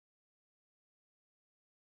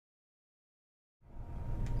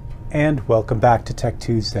And welcome back to Tech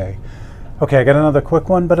Tuesday. Okay, I got another quick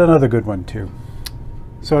one, but another good one too.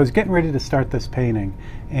 So I was getting ready to start this painting,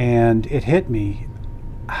 and it hit me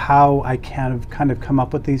how I kind of come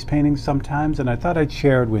up with these paintings sometimes, and I thought I'd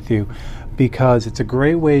share it with you because it's a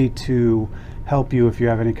great way to help you if you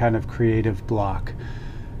have any kind of creative block.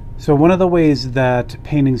 So one of the ways that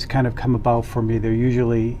paintings kind of come about for me, they're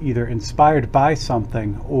usually either inspired by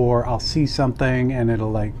something, or I'll see something and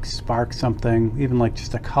it'll like spark something, even like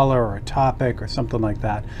just a color or a topic or something like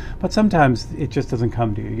that. But sometimes it just doesn't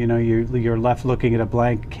come to you. You know, you're left looking at a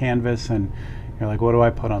blank canvas and you're like, what do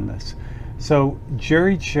I put on this? So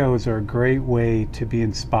juried shows are a great way to be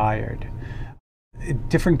inspired.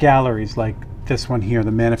 Different galleries like this one here,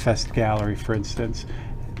 the Manifest Gallery, for instance,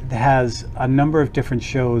 has a number of different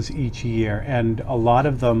shows each year, and a lot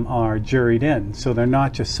of them are juried in. So they're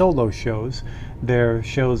not just solo shows, they're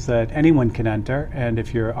shows that anyone can enter, and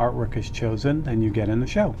if your artwork is chosen, then you get in the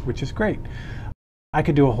show, which is great. I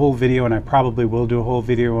could do a whole video, and I probably will do a whole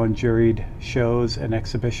video on juried shows and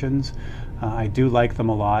exhibitions. I do like them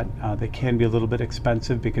a lot. They can be a little bit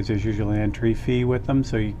expensive because there's usually an entry fee with them,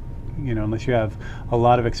 so you know, unless you have a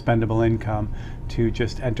lot of expendable income, to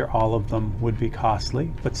just enter all of them would be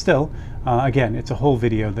costly. But still, again, it's a whole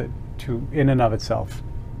video that in and of itself.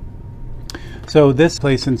 So this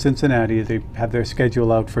place in Cincinnati, they have their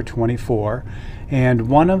schedule out for 24, and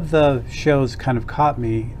one of the shows kind of caught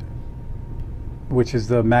me, which is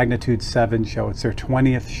the Magnitude 7 show. It's their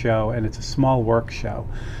 20th show, and it's a small work show.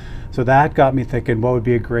 So that got me thinking, what would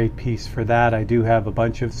be a great piece for that? I do have a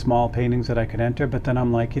bunch of small paintings that I could enter, but then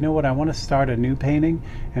I'm like, you know what, I want to start a new painting,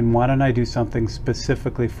 and why don't I do something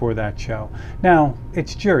specifically for that show? Now,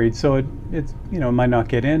 it's juried, so it's you know, it might not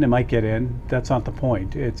get in, it might get in. That's not the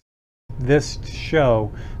point. It's this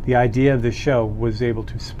show, the idea of the show was able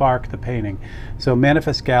to spark the painting. So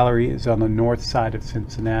Manifest Gallery is on the north side of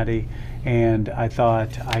Cincinnati, and I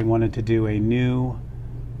thought I wanted to do a new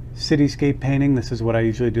cityscape painting. This is what I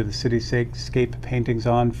usually do the cityscape paintings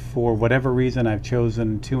on. For whatever reason, I've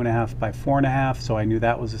chosen 2.5 by 4.5, so I knew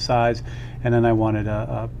that was the size. And then I wanted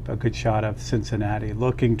a good shot of Cincinnati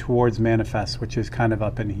looking towards Manifest, which is kind of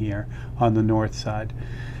up in here on the north side.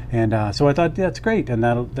 And so I thought, yeah, that's great, and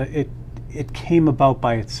it came about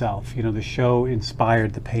by itself. You know, the show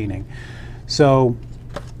inspired the painting. So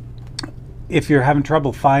if you're having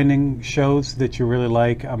trouble finding shows that you really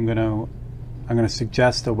like, I'm going to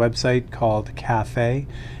suggest a website called Cafe,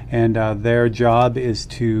 and their job is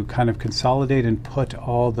to kind of consolidate and put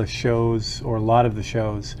all the shows, or a lot of the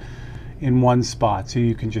shows, in one spot, so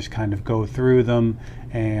you can just kind of go through them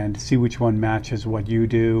and see which one matches what you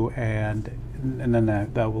do, and then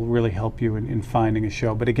that will really help you in finding a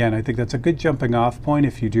show. But again, I think that's a good jumping off point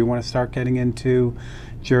if you do want to start getting into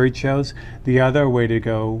juried shows. The other way to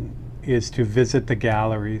go is to visit the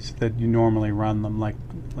galleries that you normally run them. Like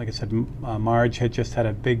I said, Marge had just had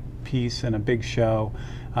a big piece and a big show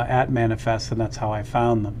at Manifest, and that's how I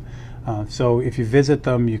found them. So if you visit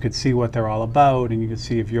them, you could see what they're all about, and you can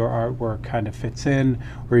see if your artwork kind of fits in,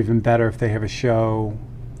 or even better, if they have a show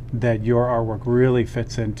that your artwork really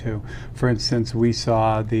fits into. For instance, we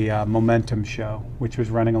saw the Momentum show, which was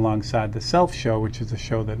running alongside the Self show, which is the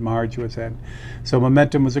show that Marge was in. So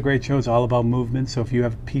Momentum was a great show. It's all about movement. So if you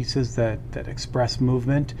have pieces that express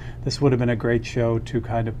movement, this would have been a great show to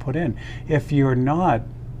kind of put in. If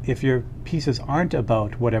your pieces aren't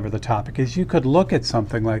about whatever the topic is, you could look at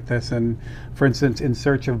something like this and, for instance, In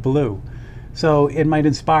Search of Blue. So it might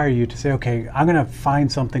inspire you to say, okay, I'm going to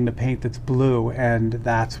find something to paint that's blue, and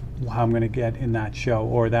that's how I'm going to get in that show,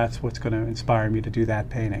 or that's what's going to inspire me to do that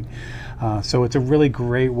painting. So it's a really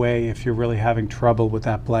great way if you're really having trouble with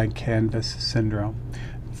that blank canvas syndrome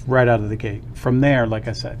right out of the gate. From there, like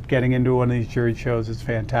I said, getting into one of these juried shows is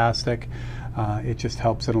fantastic. It just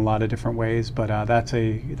helps in a lot of different ways, but that's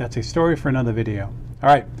a story for another video. All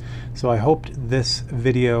right, so I hoped this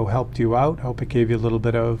video helped you out. I hope it gave you a little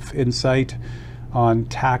bit of insight on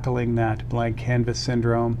tackling that blank canvas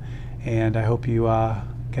syndrome, and I hope you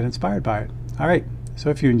get inspired by it. All right, so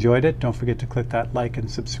if you enjoyed it, don't forget to click that like and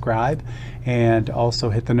subscribe, and also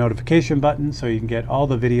hit the notification button so you can get all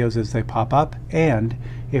the videos as they pop up. And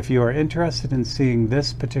if you are interested in seeing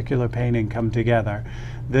this particular painting come together,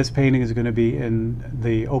 this painting is going to be in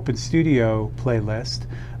the Open Studio playlist,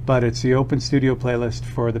 but it's the Open Studio playlist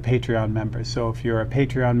for the Patreon members. So if you're a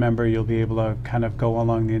Patreon member, you'll be able to kind of go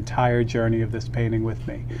along the entire journey of this painting with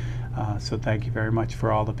me. So thank you very much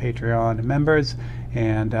for all the Patreon members,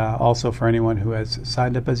 and also for anyone who has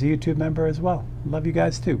signed up as a YouTube member as well. Love you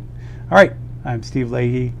guys too. All right, I'm Steve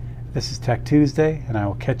Leahy. This is Tech Tuesday, and I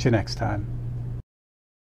will catch you next time.